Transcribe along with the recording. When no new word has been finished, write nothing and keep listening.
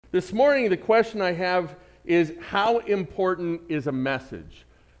This morning, the question I have is, how important is a message?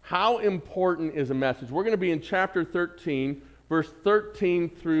 How important is a message? We're going to be in chapter 13, verse 13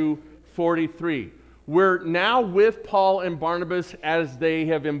 through 43. We're now with Paul and Barnabas as they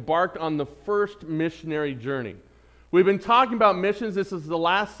have embarked on the first missionary journey. We've been talking about missions. This is the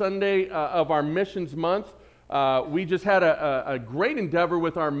last Sunday of our missions month. We just had a great endeavor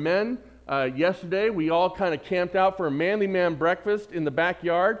with our men yesterday. We all kind of camped out for a manly man breakfast in the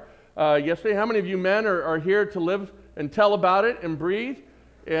backyard yesterday. How many of you men are here to live and tell about it and breathe?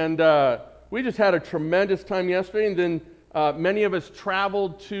 And we just had a tremendous time yesterday. And then many of us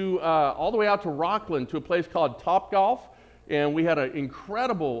traveled to all the way out to Rockland to a place called Topgolf. And we had an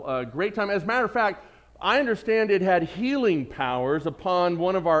incredible, great time. As a matter of fact, I understand it had healing powers upon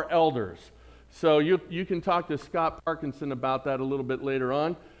one of our elders. So you can talk to Scott Parkinson about that a little bit later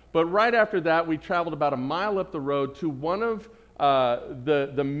on. But right after that, we traveled about a mile up the road to one of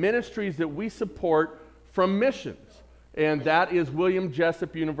the ministries that we support from missions. And that is William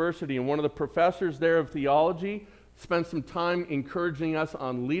Jessup University. And one of the professors there of theology spent some time encouraging us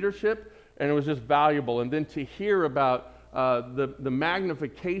on leadership, and it was just valuable. And then to hear about the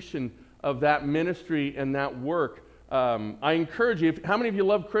magnification of that ministry and that work, I encourage you. How many of you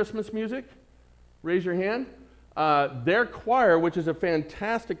love Christmas music? Raise your hand. Their choir, which is a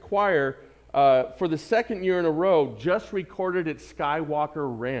fantastic choir, for the second year in a row, just recorded at Skywalker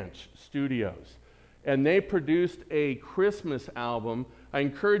Ranch Studios. And they produced a Christmas album. I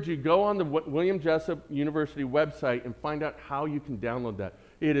encourage you, go on the William Jessup University website and find out how you can download that.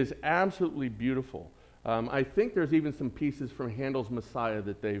 It is absolutely beautiful. I think there's even some pieces from Handel's Messiah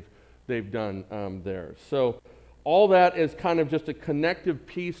that they've done there. So all that is kind of just a connective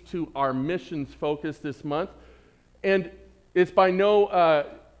piece to our missions focus this month. And it's by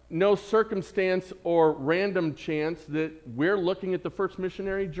no circumstance or random chance that we're looking at the first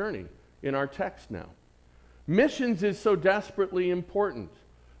missionary journey in our text now. Missions is so desperately important.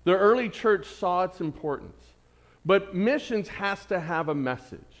 The early church saw its importance. But missions has to have a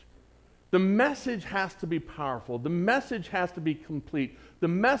message. The message has to be powerful. The message has to be complete. The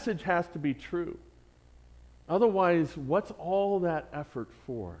message has to be true. Otherwise, what's all that effort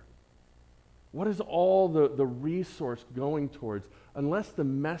for? What is all the resource going towards unless the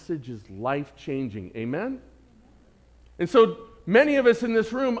message is life-changing? Amen? And so many of us in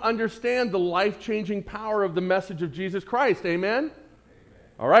this room understand the life-changing power of the message of Jesus Christ. Amen?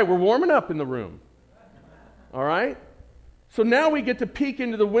 All right, we're warming up in the room. All right? So now we get to peek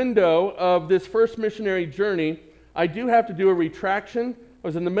into the window of this first missionary journey. I do have to do a retraction. I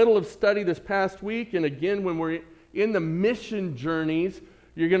was in the middle of study this past week, and again, when we're in the mission journeys,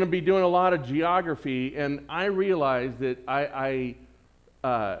 you're going to be doing a lot of geography, and I realized that I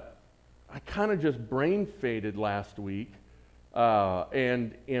kind of just brain faded last week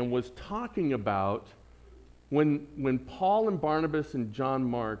and was talking about when Paul and Barnabas and John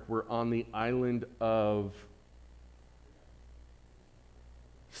Mark were on the island of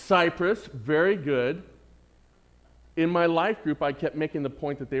Cyprus. Very good. In my life group, I kept making the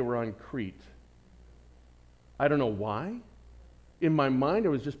point that they were on Crete. I don't know why. In my mind, I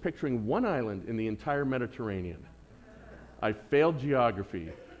was just picturing one island in the entire Mediterranean. I failed geography.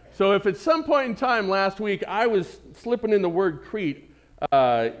 So if at some point in time last week I was slipping in the word Crete,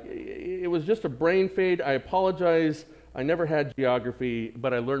 it was just a brain fade. I apologize. I never had geography,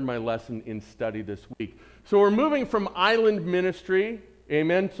 but I learned my lesson in study this week. So we're moving from island ministry.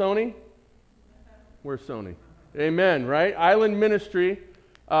 Amen, Sony? Where's Sony? Amen, right? Island ministry.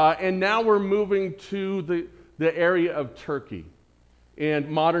 And now we're moving to the area of Turkey and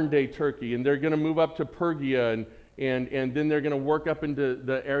modern-day Turkey. And they're going to move up to Pergia, and then they're going to work up into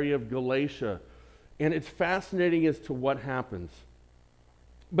the area of Galatia. And it's fascinating as to what happens.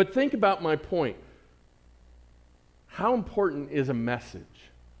 But think about my point. How important is a message?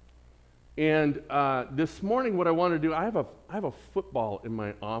 And this morning, what I want to do, I have a football in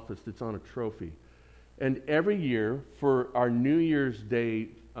my office that's on a trophy. And every year for our New Year's Day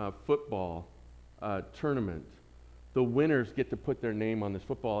football tournament, the winners get to put their name on this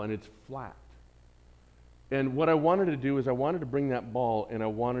football, and it's flat. And what I wanted to do is I wanted to bring that ball, and I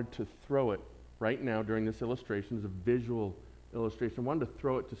wanted to throw it right now during this illustration. It's a visual illustration. I wanted to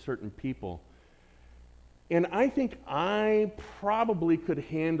throw it to certain people. And I think I probably could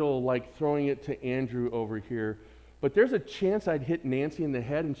handle like throwing it to Andrew over here, but there's a chance I'd hit Nancy in the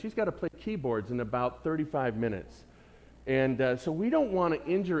head, and she's got to play keyboards in about 35 minutes. And so we don't want to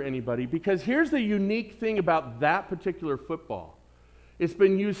injure anybody, because here's the unique thing about that particular football. It's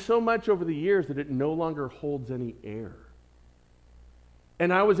been used so much over the years that it no longer holds any air.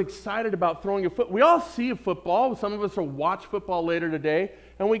 And I was excited about throwing a football. We all see a football. Some of us will watch football later today,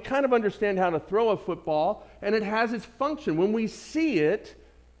 and we kind of understand how to throw a football, and it has its function. When we see it,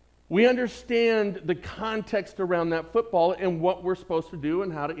 we understand the context around that football and what we're supposed to do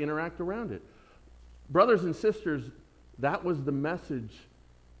and how to interact around it. Brothers and sisters, that was the message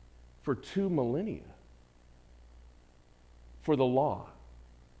for 2 millennia for the law.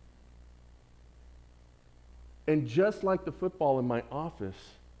 And just like the football in my office,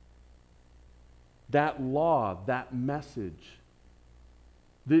 that law, that message,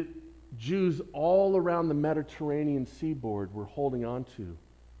 that Jews all around the Mediterranean seaboard were holding on to.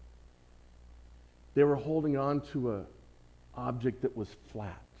 They were holding on to an object that was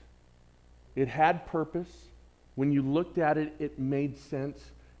flat. It had purpose. When you looked at it, it made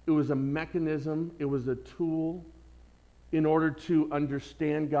sense. It was a mechanism. It was a tool in order to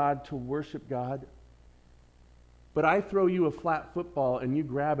understand God, to worship God. But I throw you a flat football and you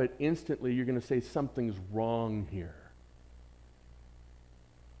grab it, instantly you're going to say something's wrong here.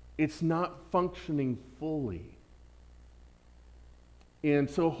 It's not functioning fully. And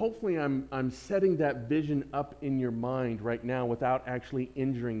so hopefully I'm setting that vision up in your mind right now without actually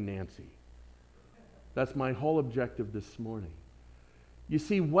injuring Nancy. That's my whole objective this morning. You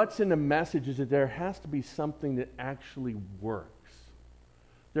see, what's in a message is that there has to be something that actually works.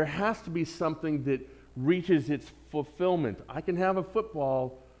 There has to be something that reaches its fulfillment. I can have a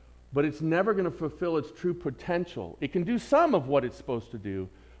football, but it's never going to fulfill its true potential. It can do some of what it's supposed to do,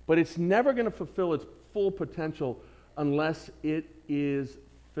 but it's never going to fulfill its full potential unless it is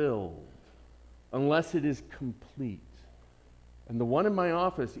filled, unless it is complete. And the one in my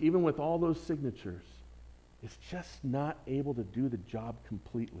office, even with all those signatures, is just not able to do the job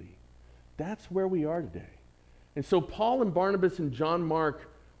completely. That's where we are today. And so Paul and Barnabas and John Mark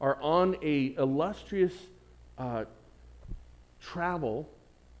are on a illustrious travel.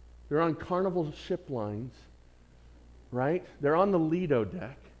 They're on Carnival ship lines, right? They're on the Lido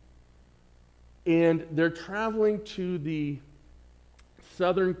deck. And they're traveling to the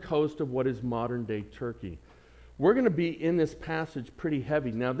southern coast of what is modern-day Turkey. We're going to be in this passage pretty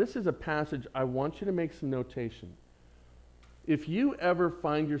heavy. Now, this is a passage I want you to make some notation. If you ever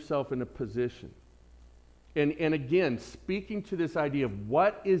find yourself in a position, and again, speaking to this idea of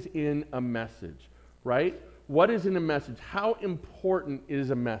what is in a message, right? What is in a message? How important is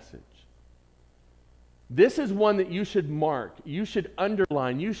a message? This is one that you should mark, you should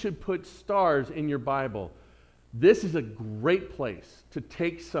underline, you should put stars in your Bible. This is a great place to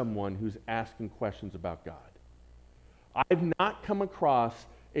take someone who's asking questions about God. I've not come across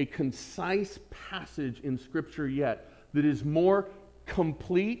a concise passage in Scripture yet that is more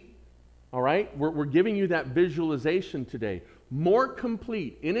complete, all right? We're giving you that visualization today. More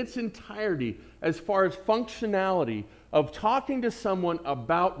complete in its entirety as far as functionality of talking to someone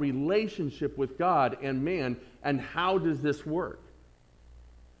about relationship with God and man and how does this work.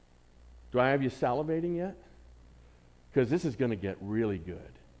 Do I have you salivating yet? Because this is going to get really good.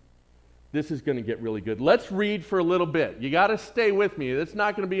 This is going to get really good. Let's read for a little bit. You got to stay with me. It's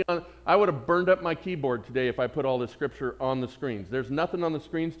not going to be on. I would have burned up my keyboard today if I put all the scripture on the screens. There's nothing on the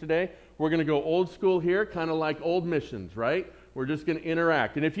screens today. We're going to go old school here, kind of like old missions, right? We're just going to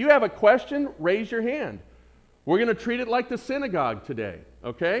interact. And if you have a question, raise your hand. We're going to treat it like the synagogue today,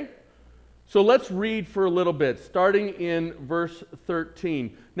 okay? So let's read for a little bit, starting in verse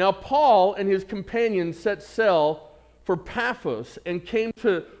 13. Now Paul and his companions set sail for Paphos and came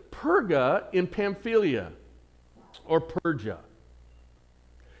to Perga in Pamphylia, or Persia.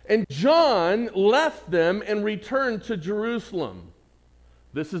 And John left them and returned to Jerusalem.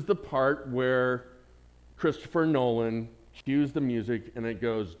 This is the part where Christopher Nolan cues the music and it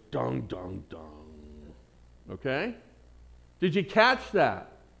goes dong, dong, dong. Okay? Did you catch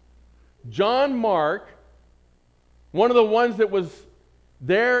that? John Mark, one of the ones that was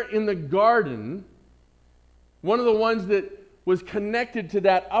there in the garden, one of the ones that was connected to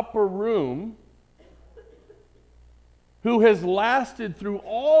that upper room, who has lasted through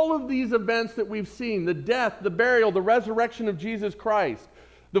all of these events that we've seen, the death, the burial, the resurrection of Jesus Christ,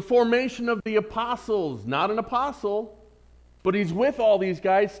 the formation of the apostles, not an apostle, but he's with all these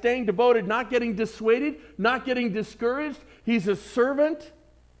guys, staying devoted, not getting dissuaded, not getting discouraged. He's a servant.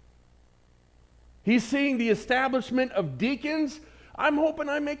 He's seeing the establishment of deacons. I'm hoping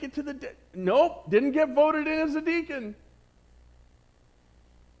I make it to the... Nope, didn't get voted in as a deacon.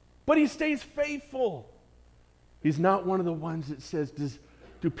 But he stays faithful. He's not one of the ones that says,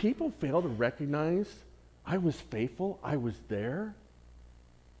 do people fail to recognize I was faithful, I was there?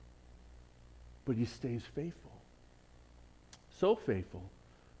 But he stays faithful. So faithful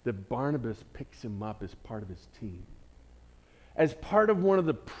that Barnabas picks him up as part of his team. as part of one of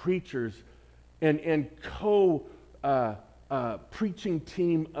the preachers and preaching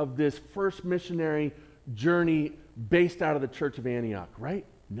team of this first missionary journey based out of the Church of Antioch, right?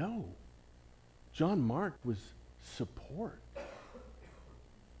 No. John Mark was support.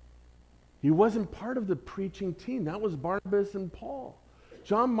 He wasn't part of the preaching team. That was Barnabas and Paul.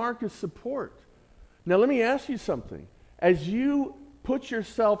 John Mark is support. Now let me ask you something. As you put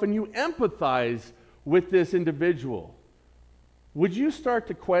yourself and you empathize with this individual, would you start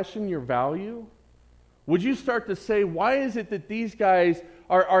to question your value? Would you start to say, why is it that these guys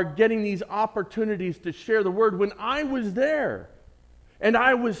are getting these opportunities to share the word when I was there and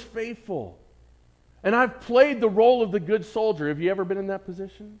I was faithful and I've played the role of the good soldier? Have you ever been in that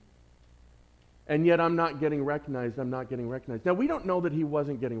position? And yet I'm not getting recognized. I'm not getting recognized. Now, we don't know that he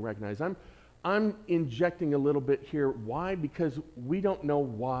wasn't getting recognized. I'm injecting a little bit here. Why? Because we don't know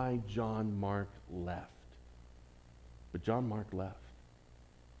why John Mark left. But John Mark left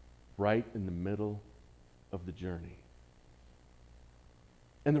right in the middle of the journey.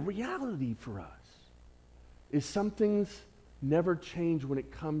 And the reality for us is some things never change when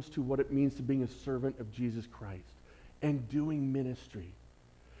it comes to what it means to being a servant of Jesus Christ and doing ministry.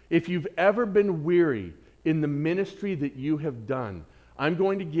 If you've ever been weary in the ministry that you have done, I'm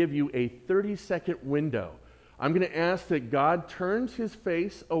going to give you a 30-second window. I'm going to ask that God turns his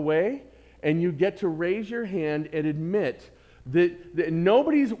face away and you get to raise your hand and admit that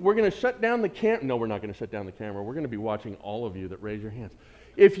nobody's, we're going to shut down the camera. No, we're not going to shut down the camera. We're going to be watching all of you that raise your hands.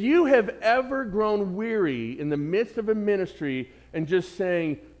 If you have ever grown weary in the midst of a ministry and just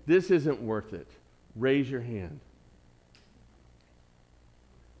saying, this isn't worth it, raise your hand.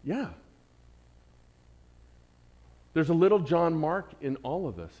 Yeah. There's a little John Mark in all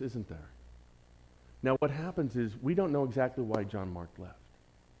of us, isn't there? Now what happens is we don't know exactly why John Mark left.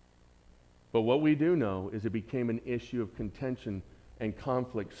 But what we do know is it became an issue of contention and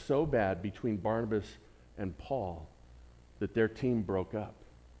conflict so bad between Barnabas and Paul that their team broke up.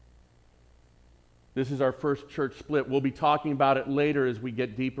 This is our first church split. We'll be talking about it later as we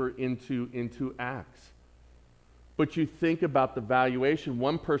get deeper into Acts. But you think about the valuation.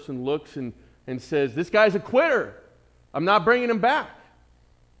 One person looks and says, this guy's a quitter. I'm not bringing him back.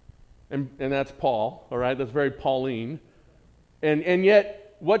 And that's Paul, all right? That's very Pauline. And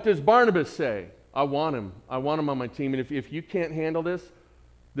yet, what does Barnabas say? I want him. I want him on my team. And if you can't handle this,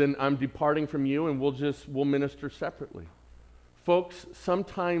 then I'm departing from you and we'll minister separately. Folks,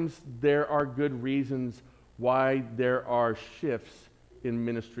 sometimes there are good reasons why there are shifts in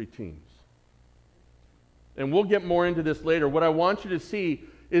ministry teams. And we'll get more into this later. What I want you to see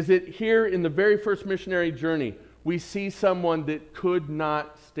is that here in the very first missionary journey, we see someone that could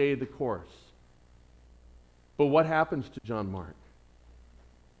not stay the course. But what happens to John Mark?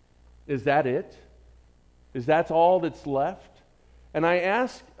 Is that it? Is that all that's left? And I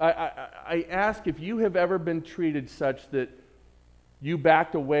ask if you have ever been treated such that you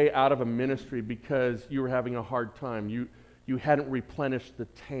backed away out of a ministry because you were having a hard time. You hadn't replenished the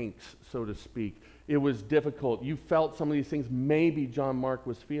tanks, so to speak. It was difficult. You felt some of these things maybe John Mark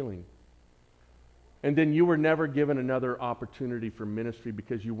was feeling. And then you were never given another opportunity for ministry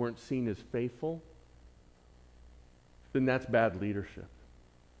because you weren't seen as faithful. Then that's bad leadership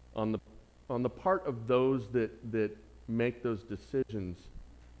on the part of those that make those decisions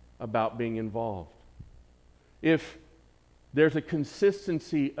about being involved. If there's a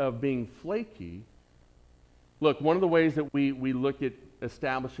consistency of being flaky, look, one of the ways that we look at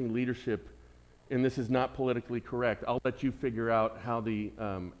establishing leadership, and this is not politically correct, I'll let you figure out how the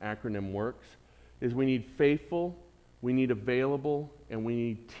acronym works, is we need faithful, we need available, and we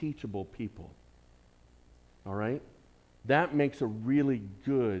need teachable people. All right? That makes a really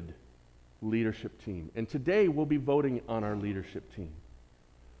good leadership team. And today we'll be voting on our leadership team.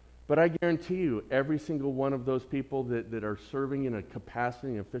 But I guarantee you, every single one of those people that are serving in a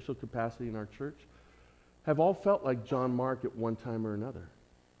capacity, an official capacity in our church, have all felt like John Mark at one time or another.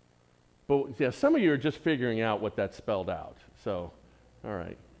 But yeah, some of you are just figuring out what that spelled out. So, all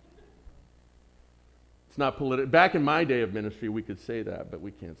right. It's not political. Back in my day of ministry, we could say that, but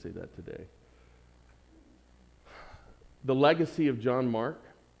we can't say that today. The legacy of John Mark.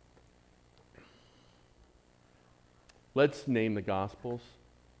 Let's name the Gospels.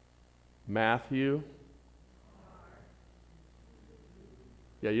 Matthew.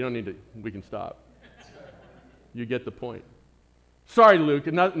 Yeah, you don't need to, we can stop. You get the point. Sorry,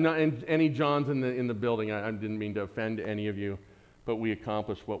 Luke, not any Johns in the building. I didn't mean to offend any of you, but we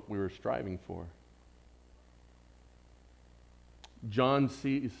accomplished what we were striving for. John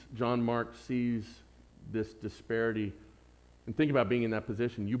Mark sees this disparity. And think about being in that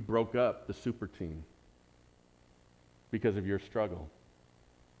position. You broke up the super team. because of your struggle.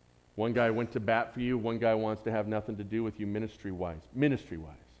 One guy went to bat for you. One guy wants to have nothing to do with you ministry-wise.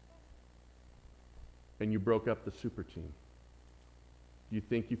 And you broke up the super team. Do you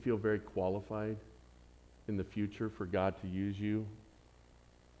think you feel very qualified in the future for God to use you?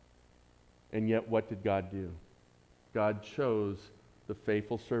 And yet, what did God do? God chose the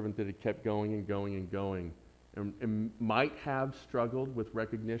faithful servant that had kept going and going and going, and might have struggled with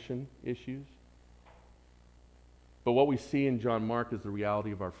recognition issues. But what we see in John Mark is the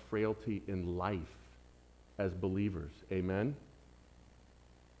reality of our frailty in life as believers. Amen?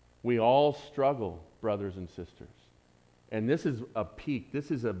 We all struggle, brothers and sisters. And this is a peak.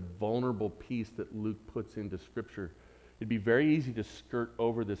 This is a vulnerable piece that Luke puts into Scripture. It'd be very easy to skirt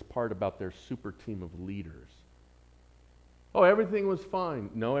over this part about their super team of leaders. Oh, everything was fine.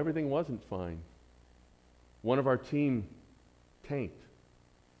 No, everything wasn't fine. One of our team tanked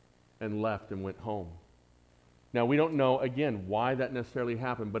and left and went home. Now, we don't know, again, why that necessarily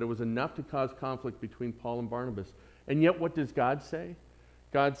happened, but it was enough to cause conflict between Paul and Barnabas. And yet, what does God say?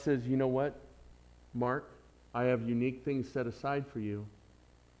 God says, you know what, Mark? I have unique things set aside for you.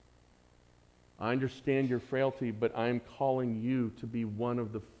 I understand your frailty, but I am calling you to be one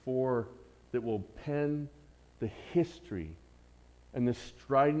of the 4 that will pen the history and the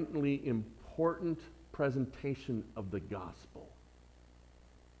stridently important presentation of the gospel.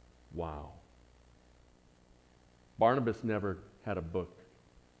 Wow. Barnabas never had a book.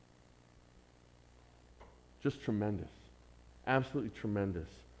 Just tremendous. Absolutely tremendous.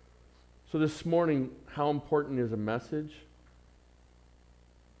 So this morning, how important is a message?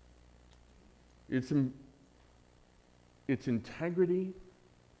 Its integrity,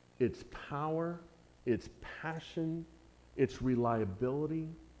 its power, its passion, its reliability.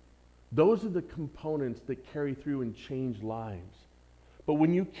 Those are the components that carry through and change lives. But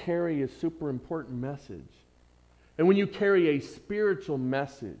when you carry a super important message, and when you carry a spiritual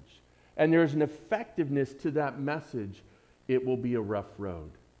message, and there's an effectiveness to that message, it will be a rough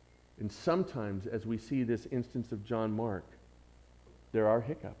road. And sometimes, as we see this instance of John Mark, there are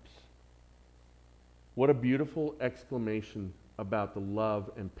hiccups. What a beautiful exclamation about the love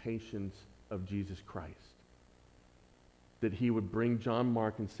and patience of Jesus Christ. That he would bring John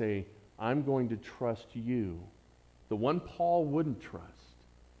Mark and say, I'm going to trust you, the one Paul wouldn't trust.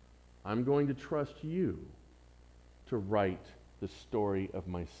 I'm going to trust you to write the story of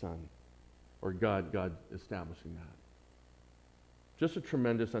my son. Or God establishing that. Just a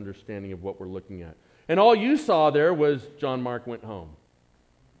tremendous understanding of what we're looking at. And all you saw there was John Mark went home.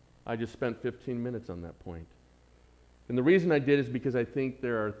 I just spent 15 minutes on that point. And the reason I did is because I think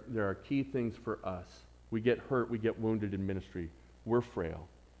there are key things for us. We get hurt, we get wounded in ministry. We're frail.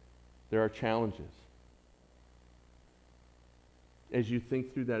 There are challenges. As you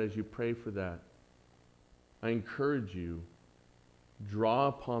think through that, as you pray for that, I encourage you, draw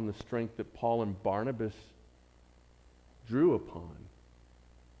upon the strength that Paul and Barnabas drew upon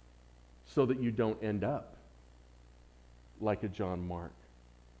so that you don't end up like a John Mark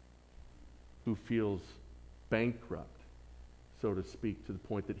who feels bankrupt, so to speak, to the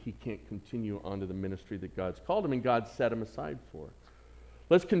point that he can't continue on to the ministry that God's called him and God set him aside for.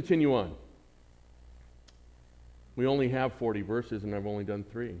 Let's continue on. We only have 40 verses and I've only done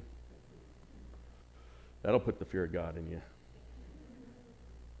 3. That'll put the fear of God in you.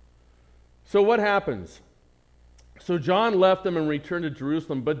 So what happens? So John left them and returned to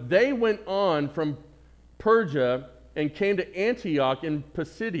Jerusalem, but they went on from Perga and came to Antioch in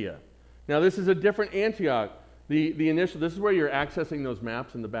Pisidia. Now this is a different Antioch. The initial, this is where you're accessing those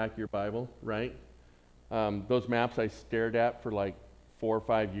maps in the back of your Bible, right? Those maps I stared at for like 4 or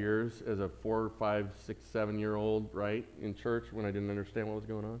 5 years as a 4 or 5, 6, 7-year-old, right, in church when I didn't understand what was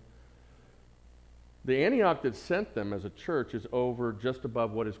going on. The Antioch that sent them as a church is over just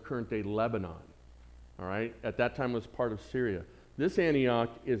above what is current-day Lebanon. All right? At that time it was part of Syria. This Antioch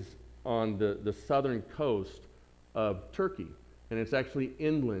is on the southern coast of Turkey, and it's actually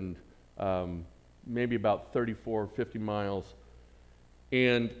inland, maybe about 34 or 50 miles.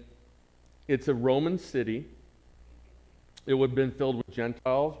 And it's a Roman city. It would have been filled with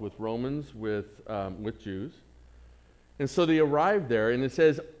Gentiles, with Romans, with Jews. And so they arrived there, and it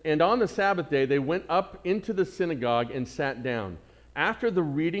says, and on the Sabbath day they went up into the synagogue and sat down. After the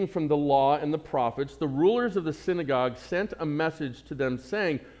reading from the law and the prophets, the rulers of the synagogue sent a message to them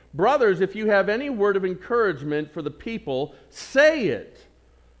saying, brothers, if you have any word of encouragement for the people, say it.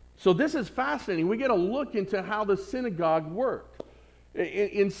 So this is fascinating. We get a look into how the synagogue worked.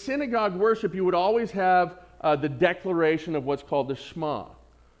 In synagogue worship, you would always have the declaration of what's called the Shema.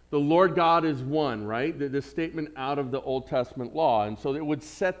 The Lord God is one, right? The statement out of the Old Testament law. And so it would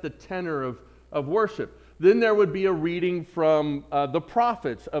set the tenor of worship. Then there would be a reading from the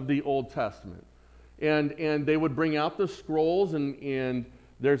prophets of the Old Testament. And they would bring out the scrolls, and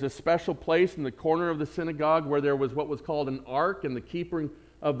there's a special place in the corner of the synagogue where there was what was called an ark, and the keeper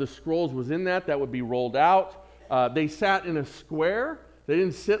of the scrolls was in that would be rolled out. They sat in a square. They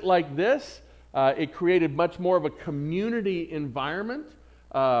didn't sit like this. It created much more of a community environment.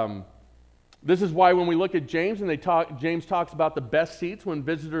 This is why when we look at James, and James talks about the best seats when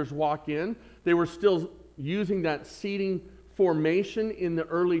visitors walk in, they were still using that seating formation in the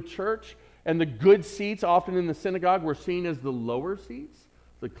early church, and the good seats often in the synagogue were seen as the lower seats,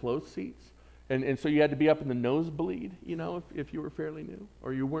 the close seats, and so you had to be up in the nosebleed, if you were fairly new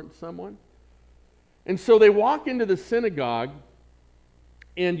or you weren't someone. And so they walk into the synagogue,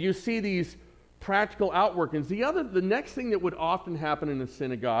 and you see these practical outworkings. The next thing that would often happen in a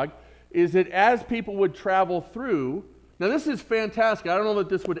synagogue is that as people would travel through, now this is fantastic. I don't know that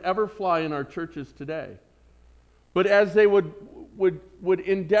this would ever fly in our churches today. But as they would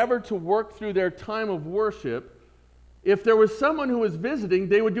endeavor to work through their time of worship, if there was someone who was visiting,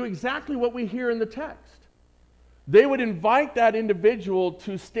 they would do exactly what we hear in the text. They would invite that individual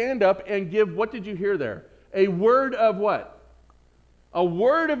to stand up and give, what did you hear there? A word of what? A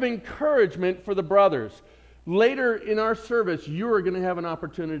word of encouragement for the brothers. Later in our service, you are going to have an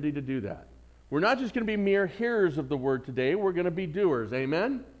opportunity to do that. We're not just going to be mere hearers of the word today, we're going to be doers.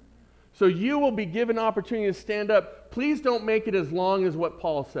 Amen? So you will be given opportunity to stand up. Please don't make it as long as what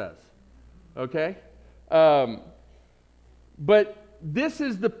Paul says. Okay? But this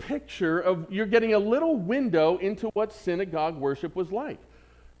is the picture of, you're getting a little window into what synagogue worship was like.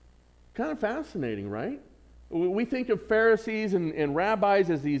 Kind of fascinating, right? We think of Pharisees and rabbis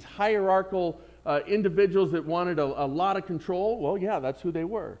as these hierarchical individuals that wanted a lot of control. Well, yeah, that's who they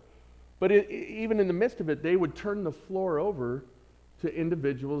were. But even in the midst of it, they would turn the floor over to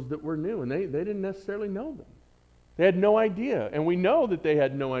individuals that were new, and they didn't necessarily know them. They had no idea, and we know that they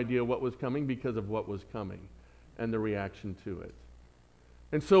had no idea what was coming because of what was coming and the reaction to it.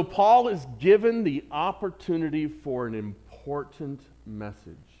 And so Paul is given the opportunity for an important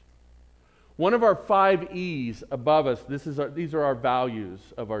message. One of our 5 E's above us, these are our values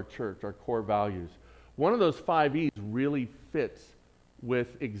of our church, our core values. One of those 5 E's really fits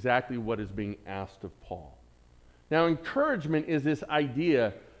with exactly what is being asked of Paul. Now, encouragement is this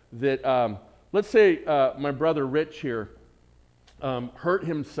idea that, let's say my brother Rich here hurt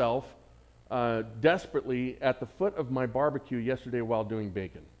himself desperately at the foot of my barbecue yesterday while doing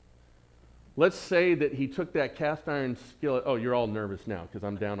bacon. Let's say that he took that cast iron skillet. Oh, you're all nervous now because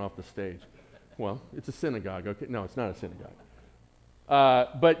I'm down off the stage. Well, it's a synagogue. Okay, no, it's not a synagogue.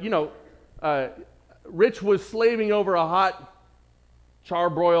 But Rich was slaving over a hot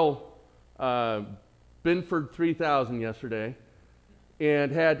charbroil Binford 3000 yesterday,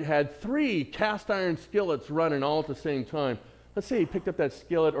 and had 3 cast iron skillets running all at the same time. Let's say he picked up that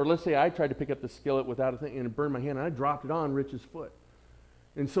skillet, or let's say I tried to pick up the skillet without a thing, and it burned my hand, and I dropped it on Rich's foot.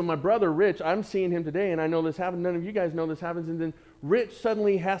 And so my brother Rich, I'm seeing him today, and I know this happens. None of you guys know this happens. And then Rich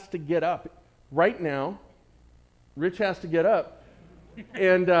suddenly has to get up. Right now, Rich has to get up.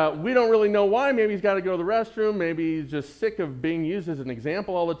 And we don't really know why. Maybe he's got to go to the restroom. Maybe he's just sick of being used as an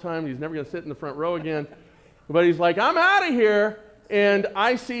example all the time. He's never going to sit in the front row again. But he's like, I'm out of here. And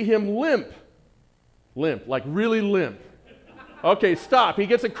I see him limp, like really limp. Okay, stop. He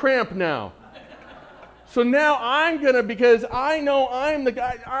gets a cramp now. So now because I know I'm the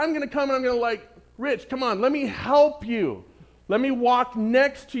guy, I'm going to come and I'm going to like, Rich, come on, let me help you. Let me walk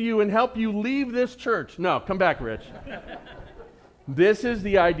next to you and help you leave this church. No, come back, Rich. This is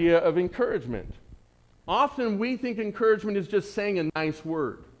the idea of encouragement. Often we think encouragement is just saying a nice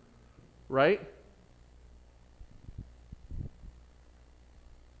word, right?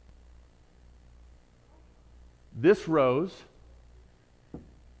 This rose,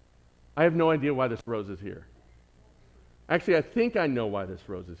 I have no idea why this rose is here. Actually, I think I know why this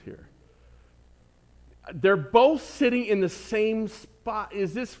rose is here. They're both sitting in the same spot.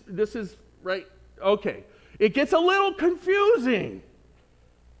 This is right? Okay. It gets a little confusing.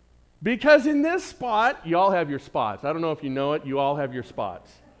 Because in this spot, you all have your spots. I don't know if you know it, you all have your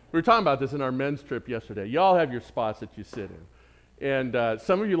spots. We were talking about this in our men's trip yesterday. You all have your spots that you sit in. And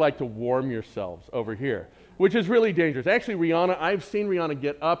some of you like to warm yourselves over here, which is really dangerous. Actually, I've seen Rihanna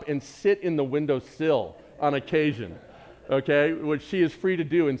get up and sit in the windowsill on occasion, okay, which she is free to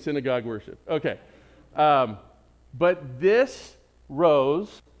do in synagogue worship. Okay. But this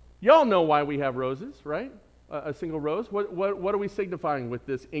rose, y'all know why we have roses, right? A single rose. What are we signifying with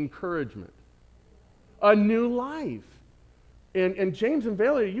this encouragement? A new life. And James and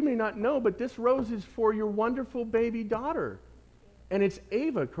Valerie, you may not know, but this rose is for your wonderful baby daughter. And it's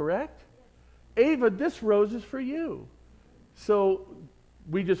Ava, correct? Ava, this rose is for you. So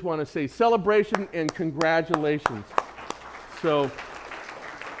we just want to say celebration and congratulations. So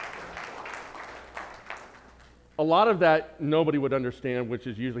a lot of that nobody would understand, which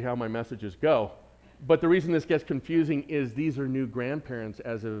is usually how my messages go. But the reason this gets confusing is these are new grandparents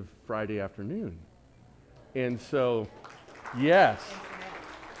as of Friday afternoon. And so, yes.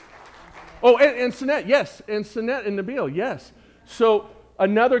 Oh, and Sinette, yes. And Sinette and Nabil, yes. So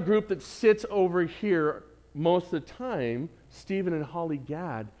another group that sits over here most of the time, Stephen and Holly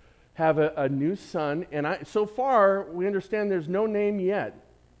Gadd, have a new son. And so far, we understand there's no name yet.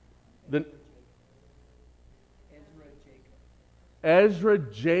 Ezra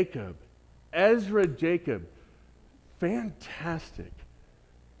Jacob. Ezra Jacob. Fantastic.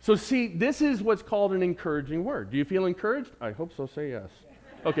 So see, this is what's called an encouraging word. Do you feel encouraged? I hope so. Say yes.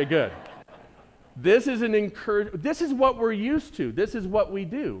 Okay, good. This is this is what we're used to. This is what we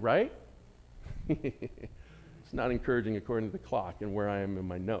do, right? It's not encouraging according to the clock and where I am in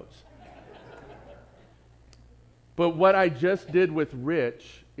my notes. But what I just did with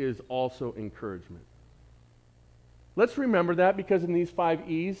Rich is also encouragement. Let's remember that, because in these 5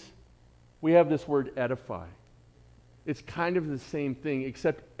 E's, we have this word edify. It's kind of the same thing,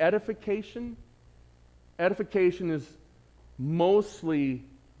 except edification is mostly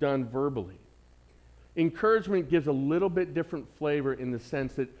done verbally. Encouragement gives a little bit different flavor in the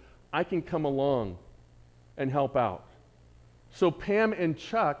sense that I can come along and help out. So Pam and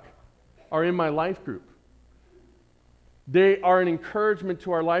Chuck are in my life group. They are an encouragement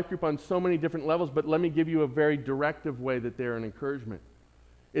to our life group on so many different levels, but let me give you a very directive way that they're an encouragement.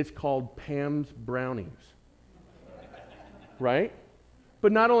 It's called Pam's Brownies. Right?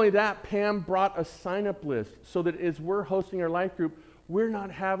 But not only that, Pam brought a sign-up list so that as we're hosting our life group, we're not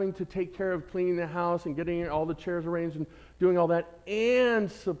having to take care of cleaning the house and getting all the chairs arranged and doing all that and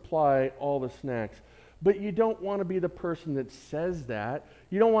supply all the snacks. But you don't want to be the person that says that.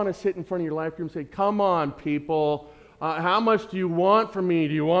 You don't want to sit in front of your life group and say, come on, people, how much do you want from me?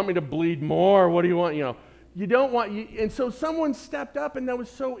 Do you want me to bleed more? What do you want? You don't want, and so someone stepped up, and that was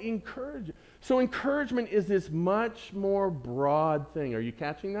so encouraging. So encouragement is this much more broad thing. Are you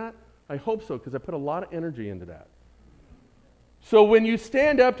catching that? I hope so, because I put a lot of energy into that. So when you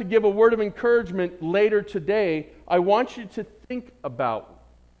stand up to give a word of encouragement later today, I want you to think about,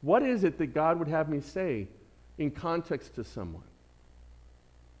 what is it that God would have me say in context to someone?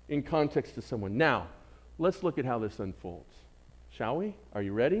 In context to someone. Now, let's look at how this unfolds. Shall we? Are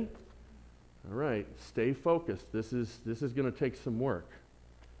you ready? All right, stay focused. This is going to take some work.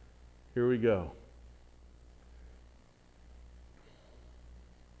 Here we go.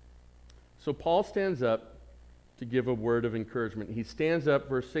 So Paul stands up to give a word of encouragement. He stands up,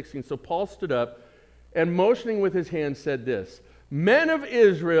 verse 16. So Paul stood up and motioning with his hand said this, "Men of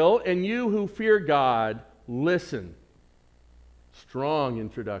Israel, and you who fear God, listen." Strong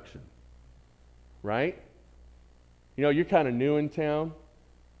introduction, right? You're kind of new in town,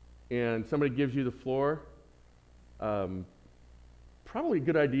 and somebody gives you the floor. Probably a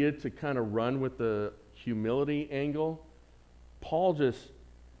good idea to kind of run with the humility angle. Paul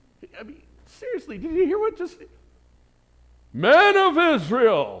seriously, did you hear what just... Men of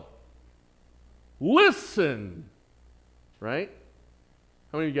Israel, listen. Right?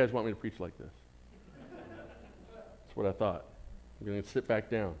 How many of you guys want me to preach like this? That's what I thought. I'm going to sit back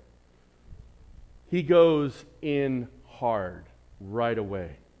down. He goes in hard right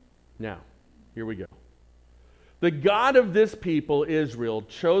away. Now, here we go. The God of this people, Israel,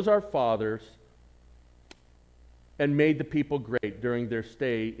 chose our fathers and made the people great during their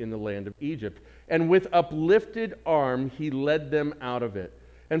stay in the land of Egypt. And with uplifted arm, he led them out of it.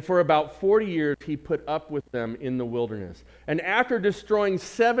 And for about 40 years, he put up with them in the wilderness. And after destroying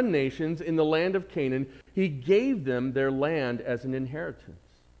 7 nations in the land of Canaan, he gave them their land as an inheritance.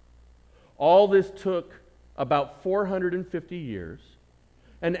 All this took about 450 years.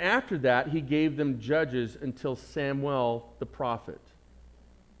 And after that, he gave them judges until Samuel the prophet.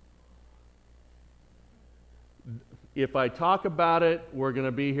 If I talk about it, we're going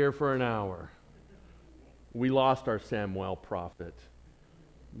to be here for an hour. We lost our Samuel prophet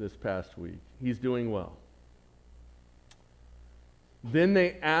this past week. He's doing well. Then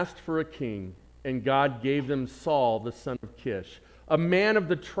they asked for a king, and God gave them Saul, the son of Kish, a man of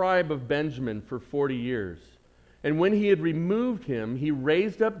the tribe of Benjamin, for 40 years. And when he had removed him, he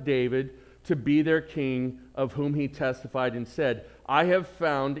raised up David to be their king, of whom he testified and said, "I have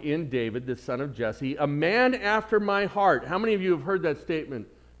found in David, the son of Jesse, a man after my heart." How many of you have heard that statement?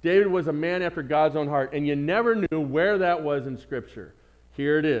 David was a man after God's own heart, and you never knew where that was in Scripture.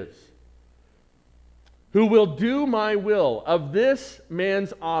 Here it is. who will do my will. Of this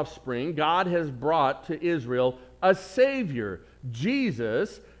man's offspring, God has brought to Israel a Savior,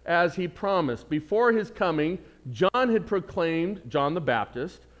 Jesus, as he promised. Before his coming, John had proclaimed, John the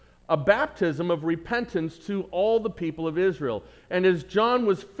Baptist, a baptism of repentance to all the people of Israel. And as John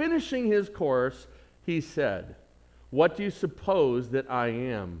was finishing his course, he said, "What do you suppose that I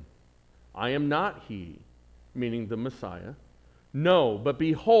am? I am not he," meaning the Messiah. "No, but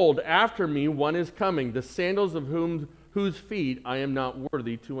behold, after me one is coming, the sandals of whose feet I am not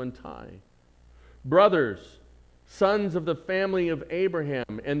worthy to untie. Brothers, sons of the family of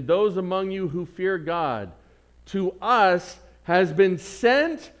Abraham, and those among you who fear God, to us has been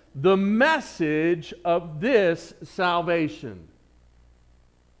sent the message of this salvation."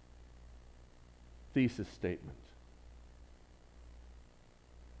 Thesis statement.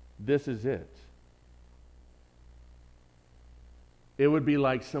 This is it. It would be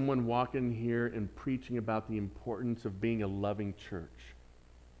like someone walking here and preaching about the importance of being a loving church.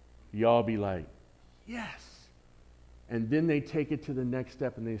 Y'all be like, yes. And then they take it to the next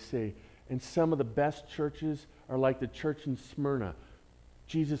step and they say, and some of the best churches are like the church in Smyrna.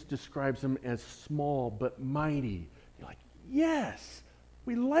 Jesus describes them as small but mighty. You're like, yes,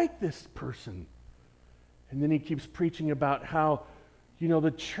 we like this person. And then he keeps preaching about how,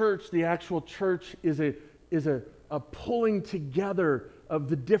 the church, the actual church is a pulling together of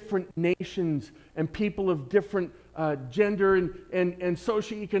the different nations and people of different gender and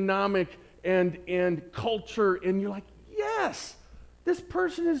socioeconomic and culture. And you're like, yes, this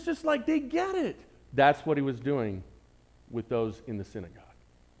person is just like, they get it. That's what he was doing with those in the synagogue.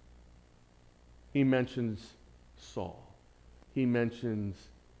 He mentions Saul. He mentions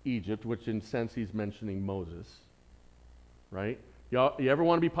Egypt, which in a sense he's mentioning Moses, right? You ever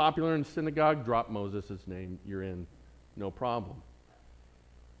want to be popular in synagogue? Drop Moses' name. You're in. No problem.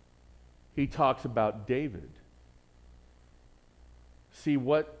 He talks about David. See,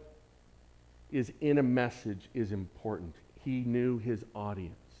 what is in a message is important. He knew his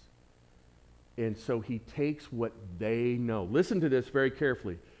audience. And so he takes what they know. Listen to this very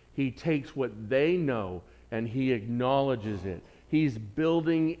carefully. He takes what they know and he acknowledges it. He's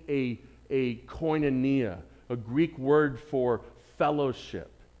building a koinonia, a Greek word for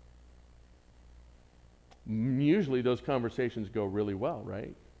fellowship. Usually those conversations go really well,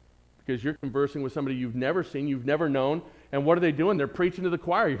 right? Because you're conversing with somebody you've never seen, you've never known, and what are they doing? They're preaching to the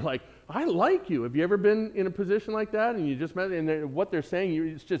choir. You're like, I like you. Have you ever been in a position like that and you just met, and what they're saying,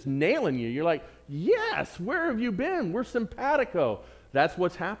 it's just nailing you. You're like, yes, where have you been? We're simpatico. That's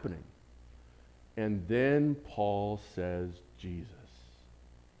what's happening. And then Paul says Jesus.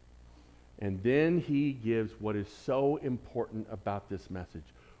 And then he gives what is so important about this message.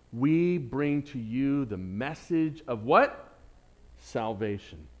 We bring to you the message of what?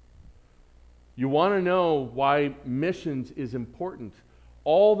 Salvation. You want to know why missions is important.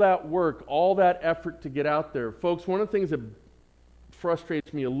 All that work, all that effort to get out there. Folks, one of the things that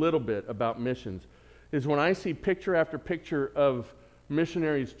frustrates me a little bit about missions is when I see picture after picture of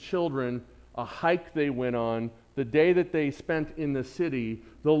missionaries' children, a hike they went on, the day that they spent in the city,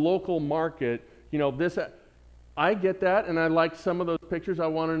 the local market, this. I get that, and I like some of those pictures. I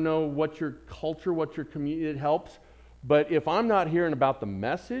want to know what your culture, what your community, it helps. But if I'm not hearing about the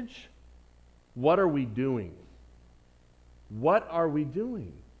message, what are we doing? What are we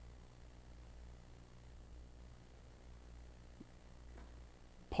doing?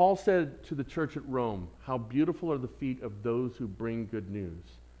 Paul said to the church at Rome, how beautiful are the feet of those who bring good news.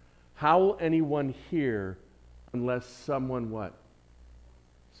 How will anyone hear unless someone what?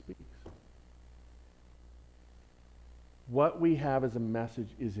 Speaks. What we have as a message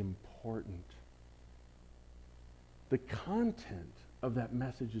is important. The content of that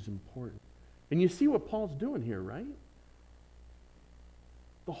message is important. And you see what Paul's doing here, right?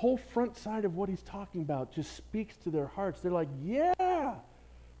 The whole front side of what he's talking about just speaks to their hearts. They're like, yeah,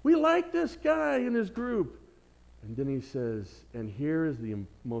 we like this guy in his group. And then he says, and here is the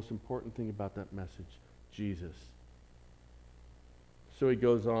most important thing about that message, Jesus. So he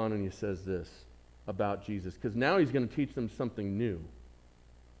goes on and he says this about Jesus, because now he's going to teach them something new.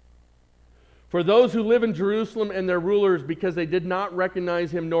 For those who live in Jerusalem and their rulers, because they did not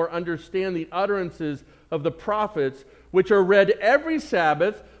recognize him nor understand the utterances of the prophets, which are read every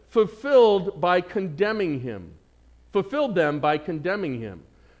Sabbath, fulfilled them by condemning him.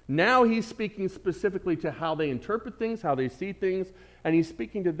 Now he's speaking specifically to how they interpret things, how they see things, and he's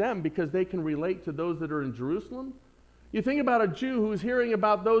speaking to them because they can relate to those that are in Jerusalem. You think about a Jew who's hearing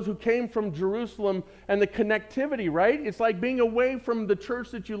about those who came from Jerusalem and the connectivity, right? It's like being away from the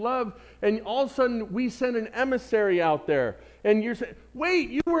church that you love, and all of a sudden we send an emissary out there. And you're saying, wait,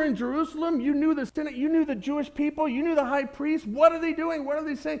 you were in Jerusalem? You knew the Senate? You knew the Jewish people? You knew the high priest? What are they doing? What are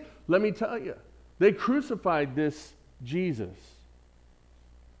they saying? Let me tell you. They crucified this Jesus.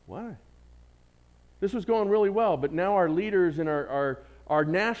 Why? This was going really well, but now our leaders in our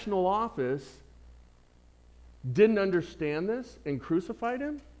national office didn't understand this and crucified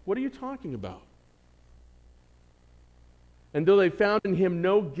him? What are you talking about? And though they found in him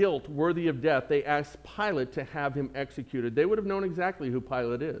no guilt worthy of death, they asked Pilate to have him executed. They would have known exactly who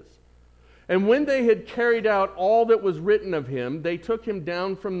Pilate is. And when they had carried out all that was written of him, they took him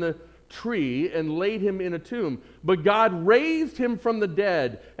down from the tree and laid him in a tomb. But God raised him from the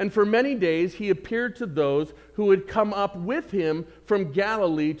dead, and for many days he appeared to those who had come up with him from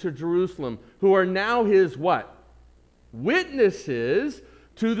Galilee to Jerusalem, who are now his what? Witnesses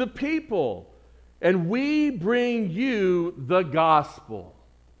to the people. And we bring you the gospel.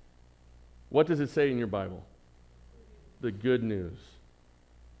 What does it say in your Bible? The good news.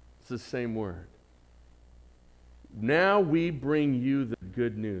 It's the same word. Now we bring you the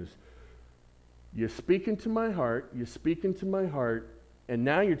good news. You speak into my heart, and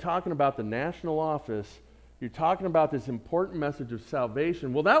now you're talking about the national office. You're talking about this important message of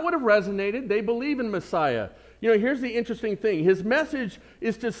salvation. Well, that would have resonated. They believe in Messiah. You know, here's the interesting thing. His message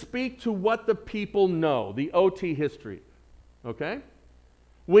is to speak to what the people know, the OT history. Okay?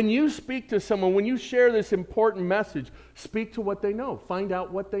 When you speak to someone, when you share this important message, speak to what they know. Find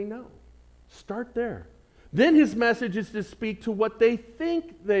out what they know. Start there. Then his message is to speak to what they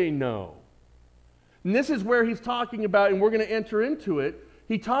think they know. And this is where he's talking about, and we're going to enter into it.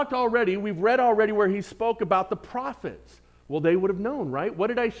 He talked already, we've read already where he spoke about the prophets. Well, they would have known, right? What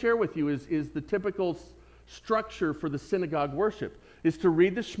did I share with you is the typical structure for the synagogue worship, is to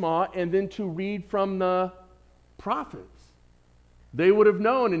read the Shema and then to read from the prophets. They would have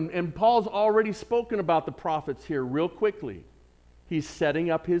known, and Paul's already spoken about the prophets here real quickly. He's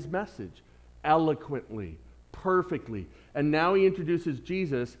setting up his message eloquently, perfectly. And now he introduces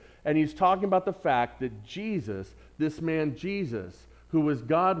Jesus, and he's talking about the fact that Jesus, this man Jesus, who was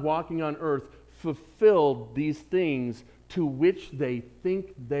God walking on earth, fulfilled these things to which they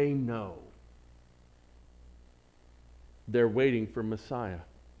think they know. They're waiting for Messiah.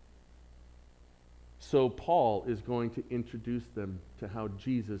 So Paul is going to introduce them to how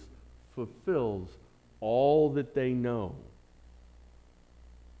Jesus fulfills all that they know.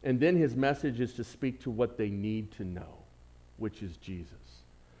 And then his message is to speak to what they need to know, which is Jesus.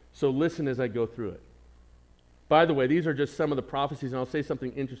 So listen as I go through it. By the way, these are just some of the prophecies, and I'll say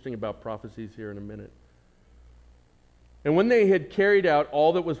something interesting about prophecies here in a minute. And when they had carried out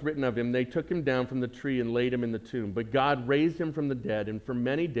all that was written of him, they took him down from the tree and laid him in the tomb. But God raised him from the dead, and for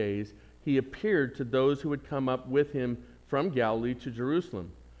many days he appeared to those who had come up with him from Galilee to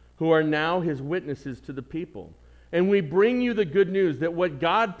Jerusalem, who are now his witnesses to the people. And we bring you the good news that what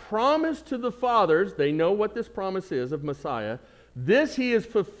God promised to the fathers, they know what this promise is of Messiah, this he has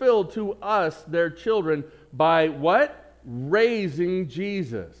fulfilled to us, their children, by what? Raising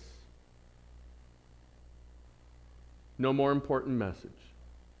Jesus. No more important message.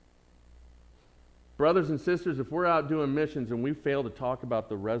 Brothers and sisters, if we're out doing missions and we fail to talk about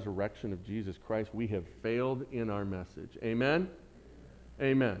the resurrection of Jesus Christ, we have failed in our message. Amen?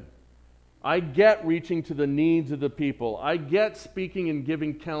 Amen. I get reaching to the needs of the people. I get speaking and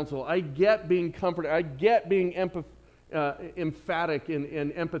giving counsel. I get being comforted. I get being emphatic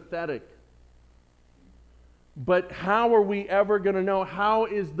and empathetic. But how are we ever going to know? How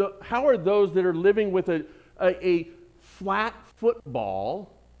are those that are living with a flat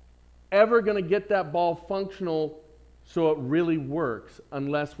football ever going to get that ball functional so it really works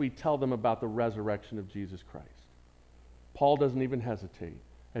unless we tell them about the resurrection of Jesus Christ? Paul doesn't even hesitate.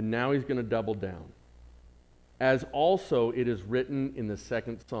 And now he's going to double down. As also it is written in the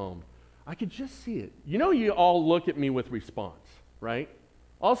second psalm. I could just see it. You know, you all look at me with response, right?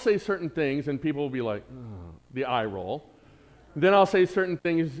 I'll say certain things and people will be like, oh, the eye roll. Then I'll say certain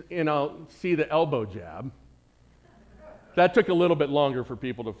things and I'll see the elbow jab. That took a little bit longer for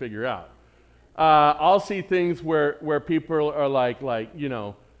people to figure out. I'll see things where people are like, you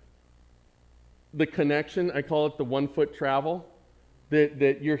know, the connection, I call it the 1 foot travel,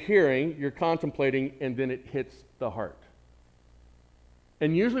 that you're hearing, you're contemplating, and then it hits the heart.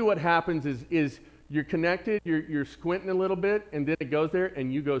 And usually what happens is you're connected, you're squinting a little bit, and then it goes there,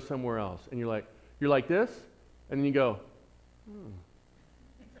 and you go somewhere else. And you're like this, and then you go,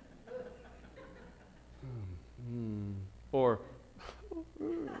 or,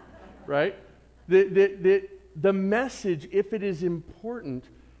 right? The message, if it is important,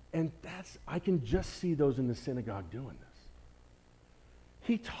 and I can just see those in the synagogue doing this.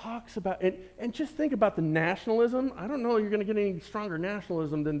 he talks about, and just think about the nationalism. I don't know you're going to get any stronger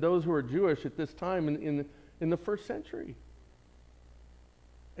nationalism than those who are Jewish at this time in the first century.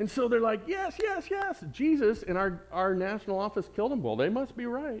 And so they're like, yes, yes, yes, Jesus and our national office killed him. Well, they must be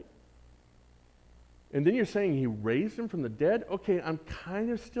right. And then you're saying he raised him from the dead? Okay, I'm kind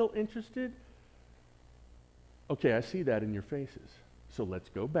of still interested. Okay, I see that in your faces. So let's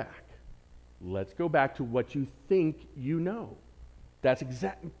go back. Let's go back to what you think you know. That's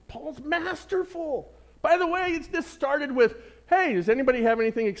exactly, Paul's masterful. By the way, this started with, hey, does anybody have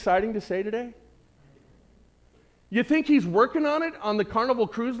anything exciting to say today? You think he's working on it on the Carnival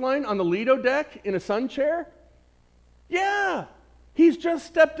Cruise Line on the Lido deck in a sun chair? Yeah. He's just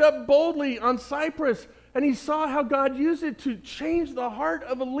stepped up boldly on Cyprus, and he saw how God used it to change the heart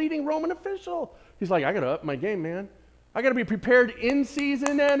of a leading Roman official. He's like, I got to up my game, man. I got to be prepared in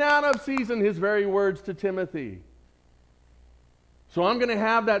season and out of season, his very words to Timothy. So I'm going to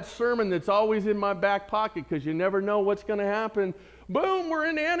have that sermon that's always in my back pocket because you never know what's going to happen. Boom, we're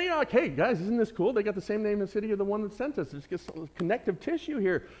in Antioch. Hey, guys, isn't this cool? They got the same name in the city of the one that sent us. There's just connective tissue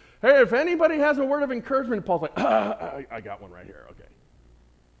here. Hey, if anybody has a word of encouragement, Paul's like, I got one right here. Okay.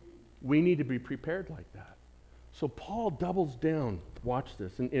 We need to be prepared like that. So Paul doubles down. Watch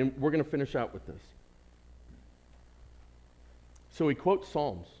this, and we're going to finish out with this. So he quotes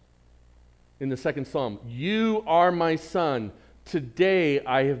Psalms in the second Psalm. You are my son. Today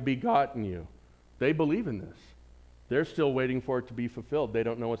I have begotten you. They believe in this. They're still waiting for it to be fulfilled. They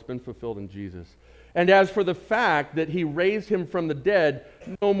don't know what's been fulfilled in Jesus. And as for the fact that he raised him from the dead,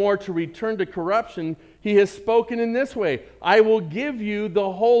 no more to return to corruption, he has spoken in this way, I will give you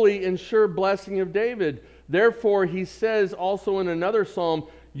the holy and sure blessing of David. Therefore, he says also in another psalm,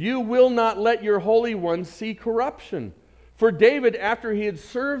 you will not let your Holy One see corruption. For David, after he had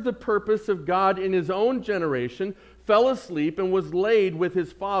served the purpose of God in his own generation, fell asleep and was laid with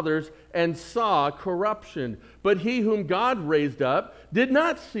his fathers and saw corruption. But he whom God raised up did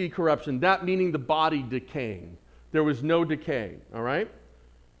not see corruption, that meaning the body decaying. There was no decay, all right?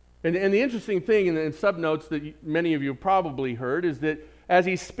 And the interesting thing in subnotes that many of you probably heard is that as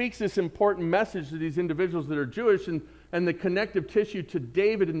he speaks this important message to these individuals that are Jewish and the connective tissue to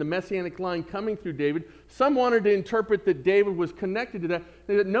David and the messianic line coming through David, some wanted to interpret that David was connected to that.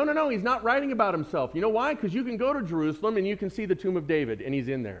 They said, no, he's not writing about himself. You know why? Because you can go to Jerusalem and you can see the tomb of David, and he's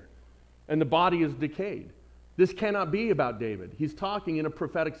in there. And the body is decayed. This cannot be about David. He's talking in a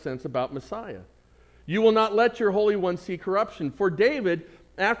prophetic sense about Messiah. You will not let your Holy One see corruption. For David,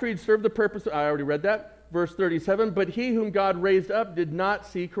 after he'd served the purpose, I already read that, verse 37, but he whom God raised up did not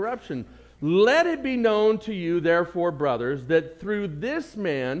see corruption. Let it be known to you, therefore, brothers, that through this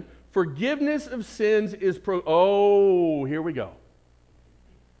man forgiveness of sins is here we go.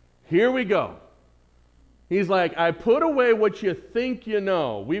 Here we go. He's like, I put away what you think you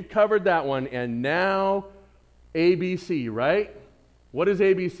know. We've covered that one. And now, ABC, right? What does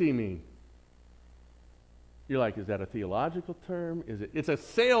ABC mean? You're like, is that a theological term? It's a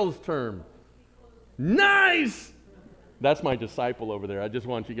sales term. Nice! That's my disciple over there. I just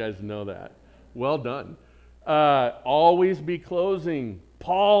want you guys to know that. Well done. Always be closing.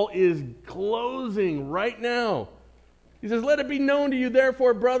 Paul is closing right now. He says, let it be known to you,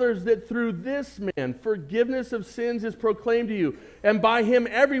 therefore, brothers, that through this man forgiveness of sins is proclaimed to you. And by him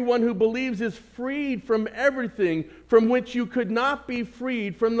everyone who believes is freed from everything from which you could not be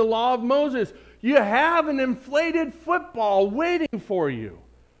freed from the law of Moses. You have an inflated football waiting for you.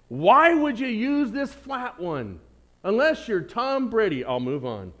 Why would you use this flat one? Unless you're Tom Brady. I'll move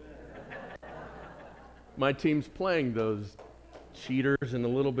on. My team's playing those cheaters in a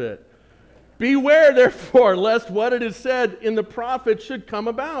little bit. Beware, therefore, lest what it is said in the prophets should come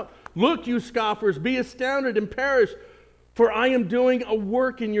about. Look, you scoffers, be astounded and perish, for I am doing a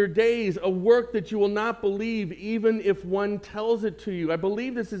work in your days, a work that you will not believe, even if one tells it to you. I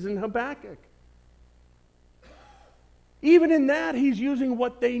believe this is in Habakkuk. Even in that, he's using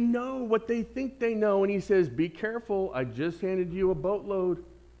what they know, what they think they know, and he says, be careful, I just handed you a boatload,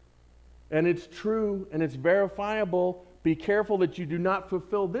 and it's true, and it's verifiable. Be careful that you do not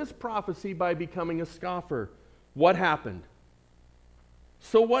fulfill this prophecy by becoming a scoffer. What happened?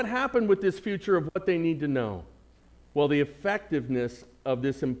 So what happened with this future of what they need to know? Well, the effectiveness of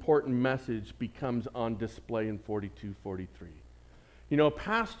this important message becomes on display in 42-43. You know, a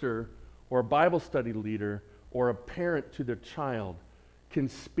pastor or a Bible study leader or a parent to their child can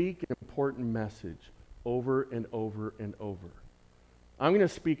speak an important message over and over and over. I'm going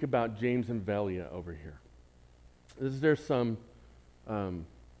to speak about James and Velia over here. Is there some, I'll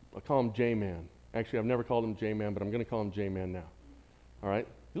call him J-Man. Actually, I've never called him J-Man, but I'm going to call him J-Man now. All right?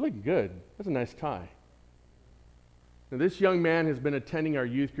 You're looking good. That's a nice tie. Now, this young man has been attending our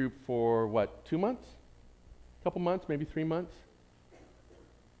youth group for, 2 months? A couple months, maybe 3 months?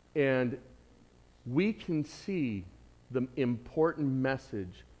 And we can see the important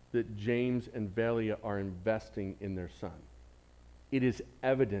message that James and Velia are investing in their son. It is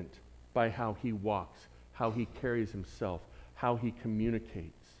evident by how he walks, how he carries himself, how he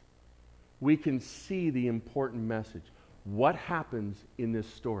communicates. We can see the important message. What happens in this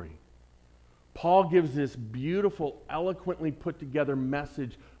story? Paul gives this beautiful, eloquently put together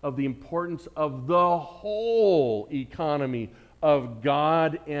message of the importance of the whole economy of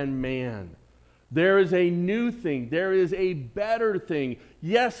God and man. There is a new thing. There is a better thing.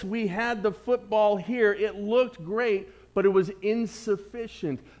 Yes, we had the football here. It looked great, but it was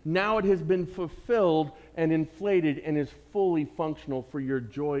insufficient. Now it has been fulfilled and inflated and is fully functional for your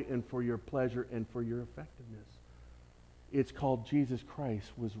joy and for your pleasure and for your effectiveness. It's called Jesus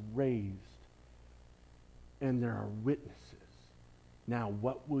Christ was raised, and there are witnesses. Now,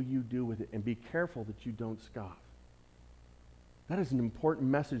 what will you do with it? And be careful that you don't scoff. That is an important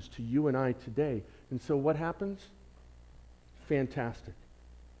message to you and I today. And so what happens? Fantastic.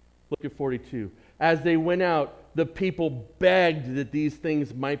 Look at 42. As they went out, the people begged that these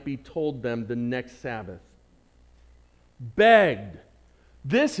things might be told them the next Sabbath. Begged.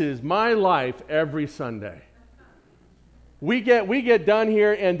 This is my life every Sunday. We get done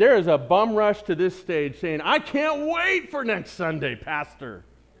here, and there is a bum rush to this stage saying, I can't wait for next Sunday, Pastor.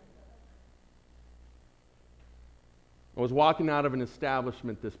 I was walking out of an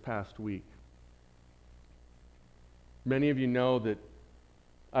establishment this past week. Many of you know that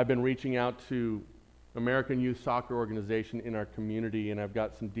I've been reaching out to American Youth Soccer Organization in our community, and I've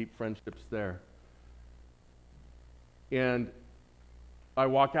got some deep friendships there. And I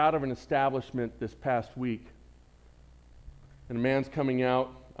walk out of an establishment this past week, and a man's coming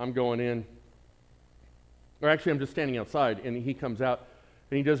out, I'm going in. Or actually, I'm just standing outside, and he comes out,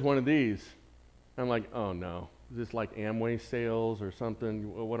 and he does one of these. I'm like, oh no. Is this like Amway sales or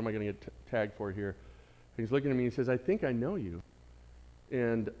something? What am I going to get tagged for here? And he's looking at me and he says, I think I know you.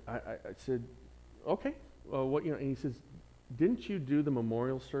 And I said, okay. Well, what, you know? And he says, didn't you do the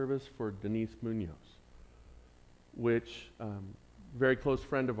memorial service for Denise Munoz? Which, very close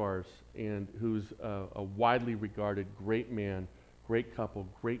friend of ours, and who's a widely regarded great man, great couple,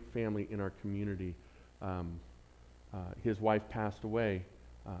 great family in our community. His wife passed away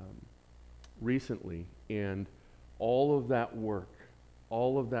recently, and all of that work,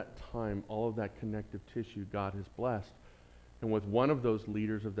 all of that time, all of that connective tissue God has blessed. And with one of those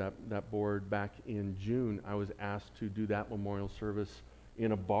leaders of that board back in June, I was asked to do that memorial service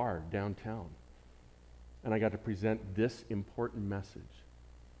in a bar downtown. And I got to present this important message.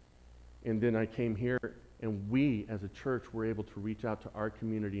 And then I came here, and we as a church were able to reach out to our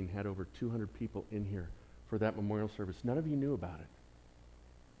community and had over 200 people in here for that memorial service. None of you knew about it.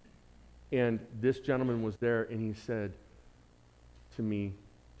 And this gentleman was there, and he said to me,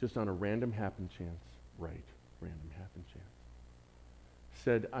 just on a random happen chance,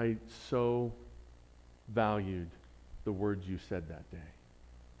 said, I so valued the words you said that day.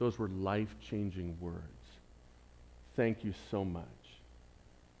 Those were life-changing words. Thank you so much.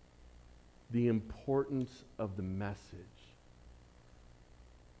 The importance of the message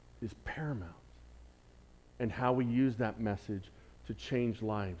is paramount. And how we use that message to change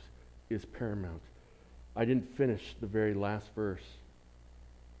lives is paramount. I didn't finish the very last verse.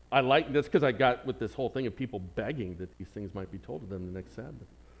 I like this because I got with this whole thing of people begging that these things might be told to them the next Sabbath.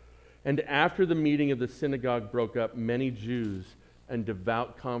 And after the meeting of the synagogue broke up, many Jews and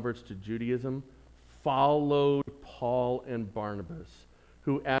devout converts to Judaism followed Paul and Barnabas,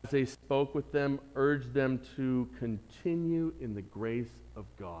 who, as they spoke with them, urged them to continue in the grace of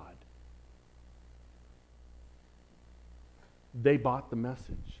God. They bought the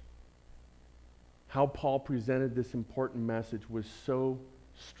message. How Paul presented this important message was so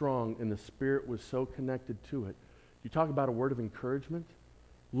strong, and the Spirit was so connected to it. You talk about a word of encouragement?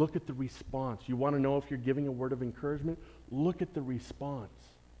 Look at the response. You want to know if you're giving a word of encouragement? Look at the response.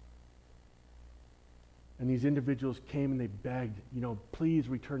 And these individuals came and they begged, please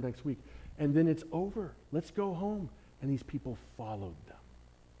return next week. And then it's over. Let's go home. And these people followed them.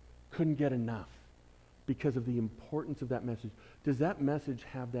 Couldn't get enough because of the importance of that message. Does that message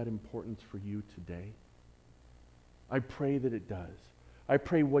have that importance for you today? I pray that it does. I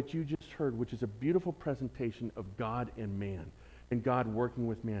pray what you just heard, which is a beautiful presentation of God and man, and God working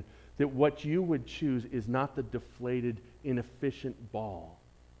with man, that what you would choose is not the deflated, inefficient ball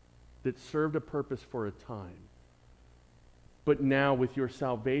that served a purpose for a time, but now with your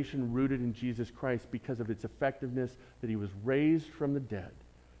salvation rooted in Jesus Christ because of its effectiveness, that he was raised from the dead,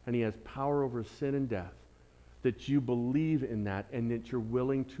 and he has power over sin and death, that you believe in that and that you're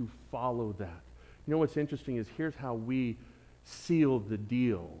willing to follow that. You know what's interesting is here's how we sealed the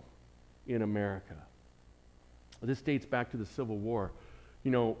deal in America. This dates back to the Civil War.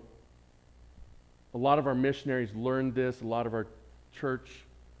 You know, a lot of our missionaries learned this, a lot of our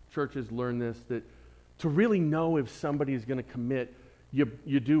churches learn this, that to really know if somebody is going to commit, you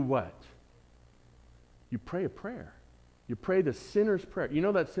do what? You pray a prayer. You pray the sinner's prayer. You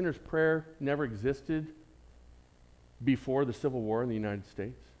know that sinner's prayer never existed before the Civil War in the United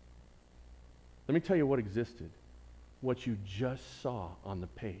States? Let me tell you what existed. What you just saw on the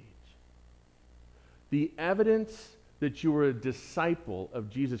page. The evidence that you were a disciple of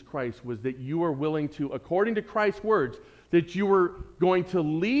Jesus Christ was that you were willing to, according to Christ's words, that you were going to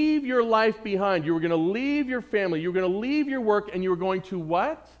leave your life behind. You were going to leave your family. You were going to leave your work, and you were going to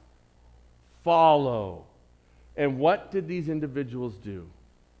what? Follow. And what did these individuals do?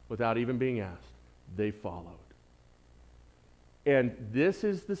 Without even being asked, they followed. And this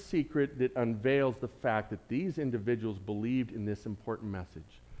is the secret that unveils the fact that these individuals believed in this important message.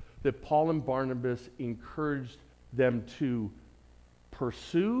 That Paul and Barnabas encouraged them to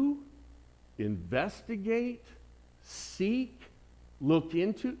pursue, investigate, seek, look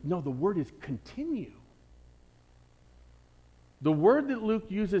into. No, the word is continue. The word that Luke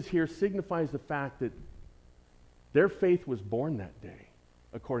uses here signifies the fact that their faith was born that day,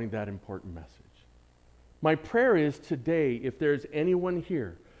 according to that important message. My prayer is today, if there's anyone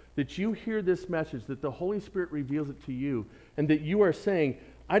here, that you hear this message, that the Holy Spirit reveals it to you, and that you are saying,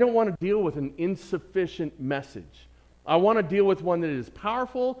 I don't want to deal with an insufficient message. I want to deal with one that is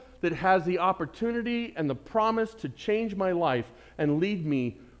powerful, that has the opportunity and the promise to change my life and lead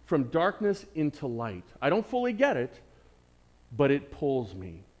me from darkness into light. I don't fully get it, but it pulls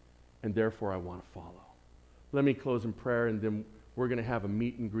me, and therefore I want to follow. Let me close in prayer, and then we're going to have a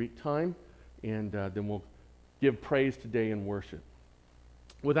meet and greet time, and then we'll give praise today in worship.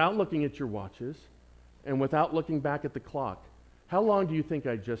 Without looking at your watches and without looking back at the clock, how long do you think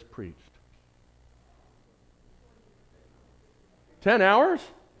I just preached? 10 hours?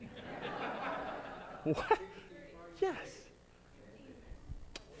 What? Yes.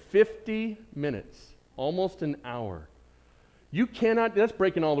 50 minutes, almost an hour. You cannot, that's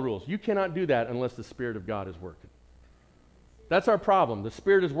breaking all the rules. You cannot do that unless the Spirit of God is working. That's our problem. The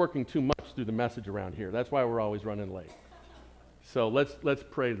Spirit is working too much through the message around here. That's why we're always running late. So let's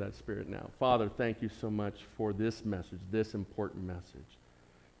pray to that Spirit now. Father, thank you so much for this message, this important message.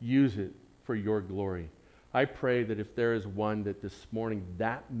 Use it for your glory. I pray that if there is one that this morning,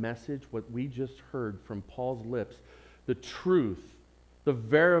 that message, what we just heard from Paul's lips, the truth, the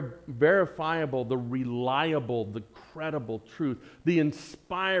verifiable, the reliable, the credible truth, the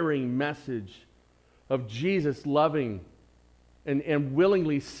inspiring message of Jesus loving and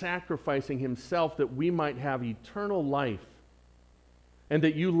willingly sacrificing himself that we might have eternal life, and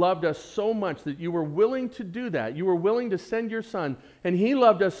that you loved us so much that you were willing to do that. You were willing to send your Son, and he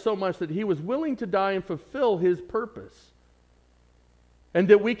loved us so much that he was willing to die and fulfill his purpose. And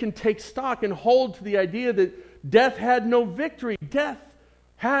that we can take stock and hold to the idea that death had no victory. Death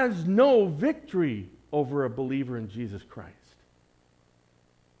has no victory over a believer in Jesus Christ.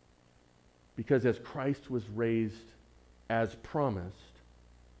 Because as Christ was raised as promised,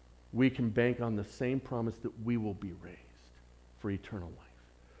 we can bank on the same promise that we will be raised for eternal life.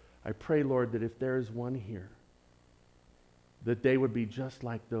 I pray, Lord, that if there is one here, that they would be just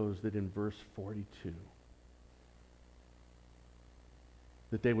like those that in verse 42,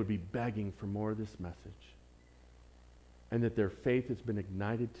 that they would be begging for more of this message, and that their faith has been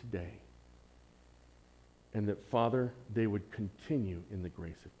ignited today, and that, Father, they would continue in the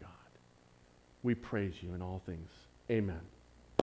grace of God. We praise you in all things. Amen.